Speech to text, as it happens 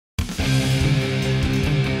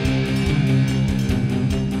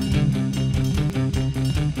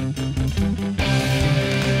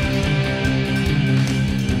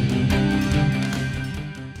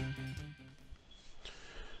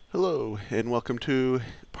and welcome to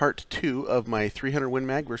part 2 of my 300 Win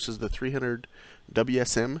Mag versus the 300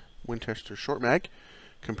 WSM Winchester Short Mag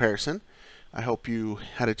comparison. I hope you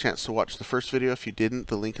had a chance to watch the first video. If you didn't,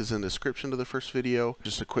 the link is in the description to the first video.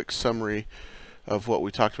 Just a quick summary of what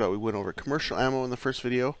we talked about. We went over commercial ammo in the first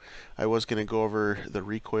video. I was going to go over the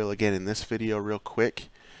recoil again in this video real quick.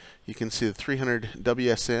 You can see the 300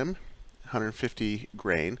 WSM 150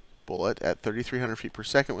 grain bullet at 3,300 feet per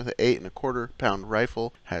second with an 8¼ pound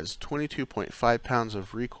rifle has 22.5 pounds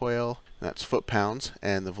of recoil. That's foot-pounds,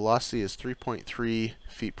 and the velocity is 3.3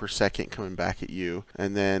 feet per second coming back at you.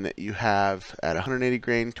 And then you have at 180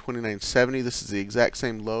 grain 2970. This is the exact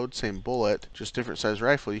same load, same bullet, just different size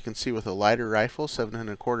rifle. You can see with a lighter rifle,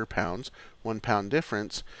 7¼ pounds, 1 pound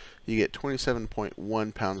difference, you get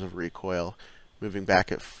 27.1 pounds of recoil, moving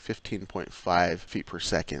back at 15.5 feet per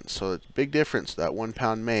second. So it's a big difference that 1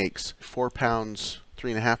 pound makes. 4 pounds,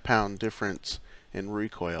 3½ pound difference in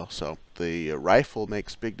recoil. So the rifle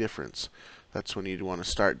makes big difference. That's when you'd want to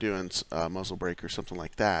start doing muzzle brake or something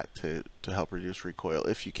like that to help reduce recoil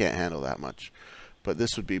if you can't handle that much. But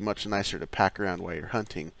this would be much nicer to pack around while you're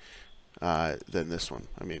hunting than this one.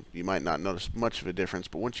 I mean, you might not notice much of a difference,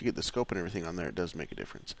 but once you get the scope and everything on there, it does make a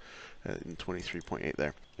difference in 23.8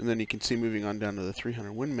 there. And then you can see moving on down to the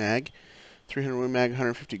 300 Win Mag. 300 Win Mag,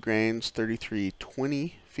 150 grains,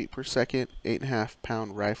 3320 feet per second, 8½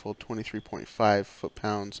 pound rifle, 23.5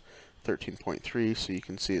 foot-pounds, 13.3. So you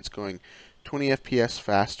can see it's going 20 FPS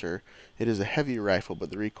faster. It is a heavy rifle, but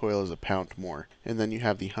the recoil is a pound more. And then you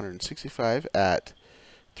have the 165 at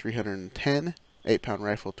 310. 8-pound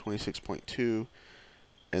rifle, 26.2,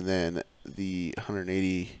 and then the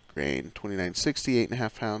 180 grain, 2960,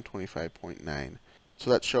 8½ pound, 25.9. So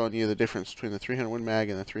that's showing you the difference between the 300 Win Mag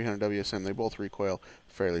and the 300 WSM. They both recoil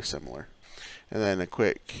fairly similar. And then a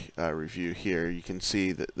quick review here. You can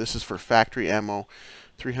see that this is for factory ammo.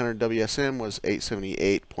 300 WSM was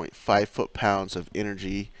 878.5 foot-pounds of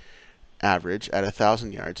energy average at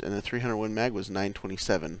 1,000 yards, and the 300 Win Mag was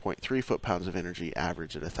 927.3 foot-pounds of energy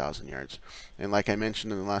average at 1,000 yards. And like I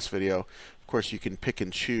mentioned in the last video, of course you can pick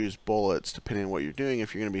and choose bullets depending on what you're doing.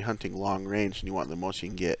 If you're going to be hunting long range and you want the most you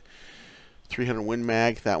can get, 300 Win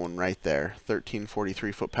Mag, that one right there,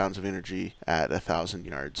 1343 foot-pounds of energy at 1,000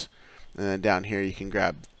 yards. And then down here you can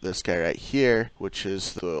grab this guy right here, which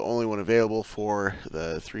is the only one available for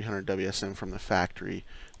the 300 WSM from the factory,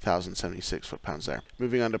 1,076 foot-pounds there.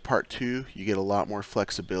 Moving on to part 2, you get a lot more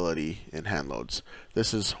flexibility in hand loads.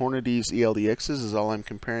 This is Hornady's ELDXs is all I'm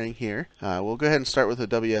comparing here. We'll go ahead and start with the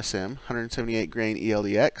WSM, 178 grain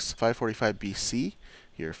ELDX, 545 BC.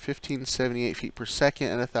 Your 1578 feet per second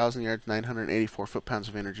at 1,000 yards, 984 foot-pounds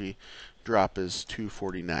of energy. Drop is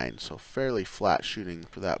 249, so fairly flat shooting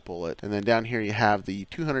for that bullet. And then down here you have the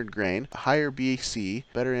 200 grain, higher BC,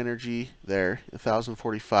 better energy there,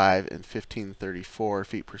 1,045 and 1534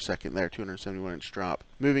 feet per second there, 271-inch drop.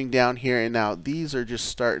 Moving down here, and now these are just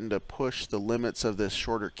starting to push the limits of this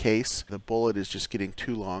shorter case. The bullet is just getting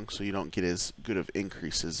too long, so you don't get as good of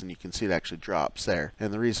increases, and you can see it actually drops there.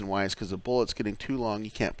 And the reason why is because the bullet's getting too long,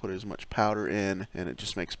 you can't put as much powder in, and it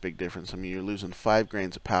just makes a big difference. I mean, you're losing 5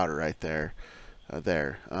 grains of powder right there.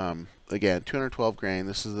 Again, 212 grain.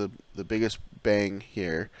 This is the biggest bang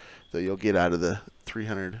here that you'll get out of the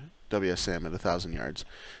 300 WSM at 1,000 yards.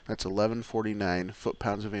 That's 1149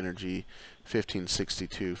 foot-pounds of energy,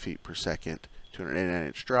 1562 feet per second,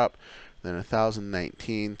 289-inch drop. Then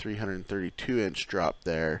 1,019, 332-inch drop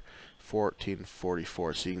there,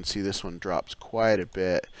 1444. So you can see this one drops quite a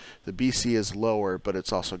bit. The BC is lower, but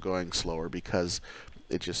it's also going slower because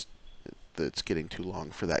it's getting too long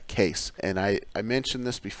for that case. And I mentioned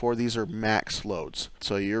this before, these are max loads.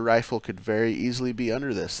 So your rifle could very easily be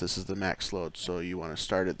under this. This is the max load. So you want to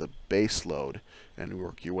start at the base load and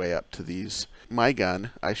work your way up to these. My gun,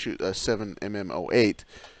 I shoot a 7mm08.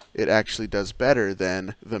 It actually does better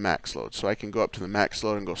than the max load. So I can go up to the max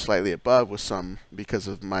load and go slightly above with some because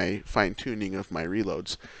of my fine tuning of my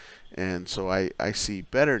reloads. And so I see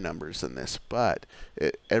better numbers than this, but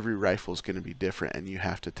every rifle is going to be different, and you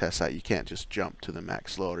have to test that. You can't just jump to the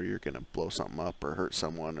max load, or you're going to blow something up or hurt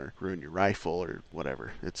someone or ruin your rifle or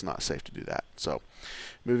whatever. It's not safe to do that. So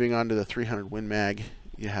moving on to the 300 Win Mag,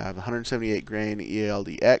 you have 178 grain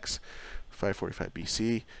ELDX, 545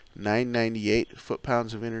 BC, 998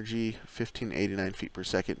 foot-pounds of energy, 1589 feet per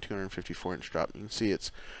second, 254-inch drop. You can see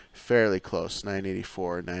it's fairly close,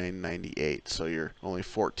 984, 998. So you're only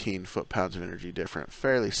 14 foot-pounds of energy different.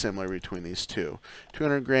 Fairly similar between these two.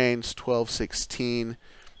 200 grains, 1216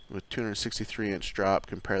 with 263-inch drop.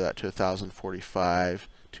 Compare that to 1,045,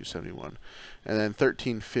 271. And then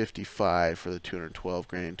 1355 for the 212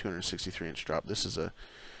 grain, 263-inch drop. This is a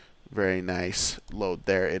Very nice load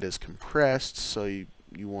there. It is compressed, so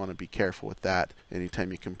you want to be careful with that.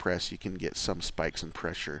 Anytime you compress, you can get some spikes in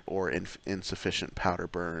pressure or insufficient powder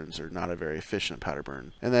burns or not a very efficient powder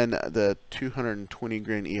burn. And then the 220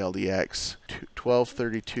 grain ELDX,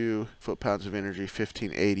 1232 foot-pounds of energy,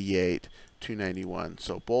 1588, 291.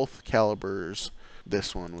 So both calibers,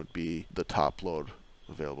 this one would be the top load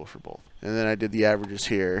available for both. And then I did the averages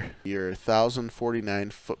here. Your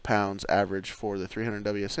 1,049 foot-pounds average for the 300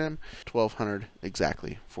 WSM, 1,200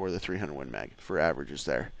 exactly for the 300 Win Mag for averages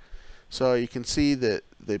there. So you can see that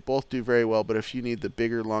they both do very well, but if you need the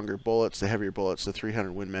bigger, longer bullets, the heavier bullets, the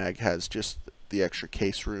 300 Win Mag has just the extra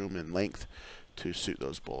case room and length to suit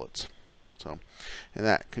those bullets. So, and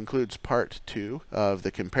that concludes part 2 of the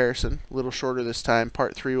comparison. A little shorter this time.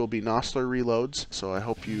 Part 3 will be Nosler reloads. So I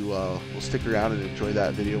hope you will stick around and enjoy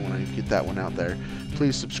that video when I get that one out there.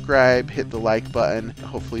 Please subscribe, hit the like button.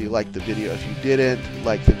 Hopefully you liked the video. If you didn't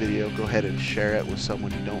like the video, go ahead and share it with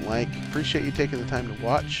someone you don't like. Appreciate you taking the time to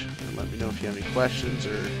watch, and let me know if you have any questions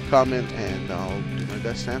or comments, and I'll do my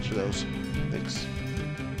best to answer those. Thanks.